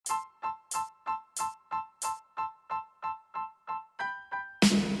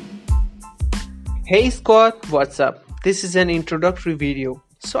Hey squad, what's up? This is an introductory video,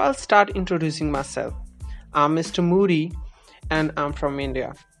 so I'll start introducing myself. I'm Mr. Moody and I'm from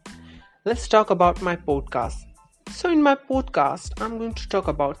India. Let's talk about my podcast. So, in my podcast, I'm going to talk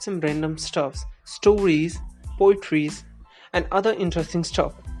about some random stuffs, stories, poetries, and other interesting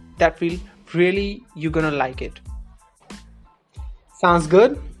stuff that will really you're gonna like it. Sounds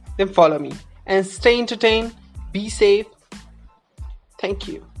good? Then follow me and stay entertained, be safe. Thank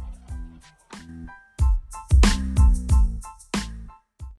you.